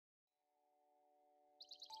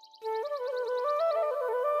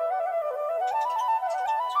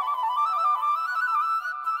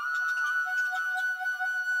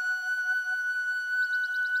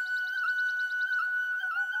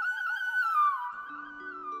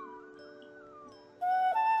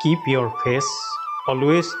Keep your face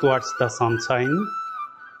always towards the sunshine,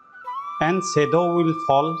 and shadow will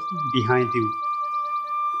fall behind you.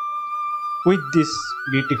 With these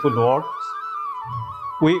beautiful words,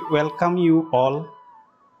 we welcome you all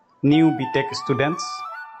new B.Tech students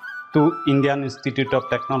to Indian Institute of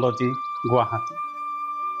Technology, Guwahati.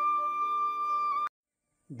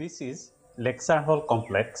 This is lecture hall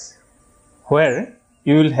complex where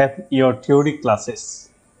you will have your theory classes.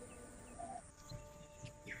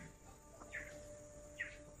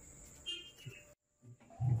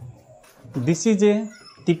 This is a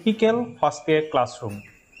typical first year classroom.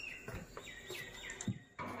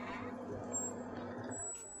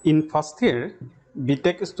 In first year,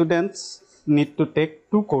 B.Tech students need to take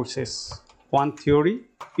two courses, one theory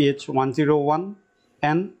PH 101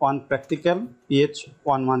 and one practical PH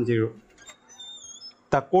 110.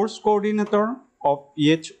 The course coordinator of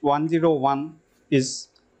PH 101 is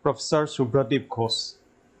Professor Subhradeep Ghosh.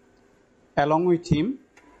 Along with him,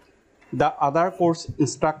 the other course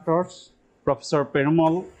instructors, Professor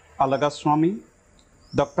Perumal Alagaswamy,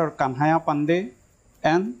 Dr. Kanhaya Pandey,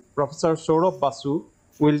 and Professor Saurabh Basu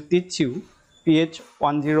will teach you PH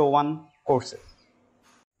 101 courses.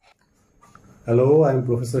 Hello, I am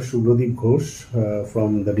Professor Subhradeep Ghosh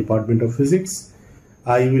from the Department of Physics.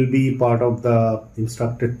 I will be part of the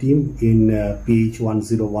instructor team in PH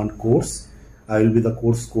 101 course. I will be the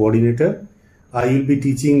course coordinator. I will be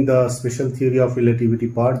teaching the special theory of relativity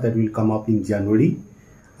part that will come up in January.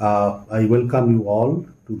 I welcome you all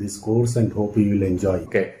to this course and hope you will enjoy.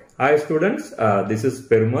 Okay. Hi students, this is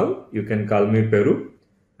Perumal. You can call me Peru.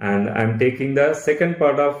 And I'm taking the second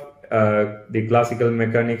part of the classical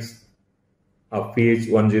mechanics of PH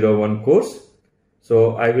 101 course.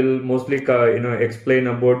 So I will mostly explain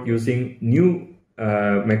about using new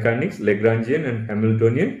mechanics, Lagrangian and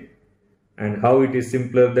Hamiltonian, and how it is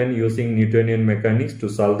simpler than using Newtonian mechanics to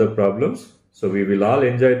solve the problems. So we will all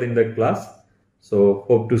enjoy it in the class. So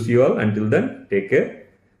hope to see you all. Until then, take care,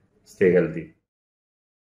 stay healthy.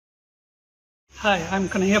 Hi, I'm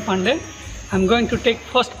Kanhaya Pandey. I'm going to take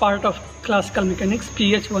first part of classical mechanics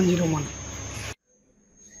PH 101.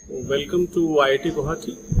 Welcome to IIT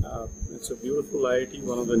Guwahati. It's a beautiful IIT,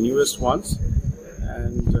 one of the newest ones,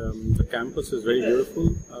 and the campus is very beautiful.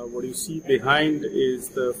 What you see behind is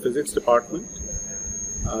the physics department.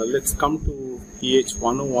 Let's come to PH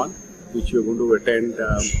 101, which you're going to attend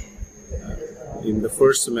in the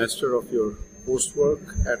first semester of your coursework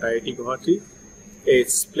at IIT Guwahati.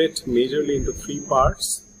 It's split majorly into three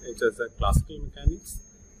parts. It is classical mechanics,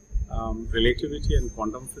 relativity and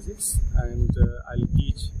quantum physics, and I'll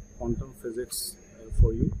teach quantum physics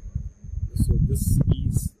for you. So this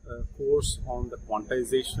is a course on the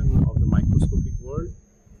quantization of the microscopic world,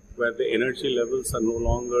 where the energy levels are no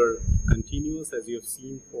longer continuous as you have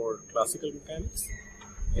seen for classical mechanics,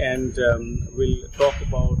 and we'll talk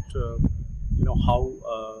about how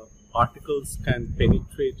particles can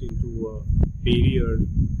penetrate into a barrier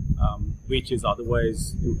which is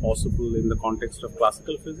otherwise impossible in the context of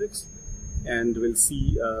classical physics, and we'll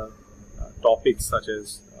see topics such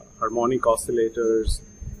as harmonic oscillators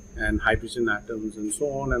and hydrogen atoms and so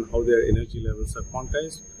on, and how their energy levels are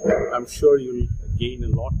quantized. I'm sure you'll gain a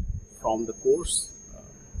lot from the course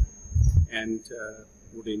and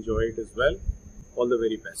would enjoy it as well. All the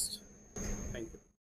very best.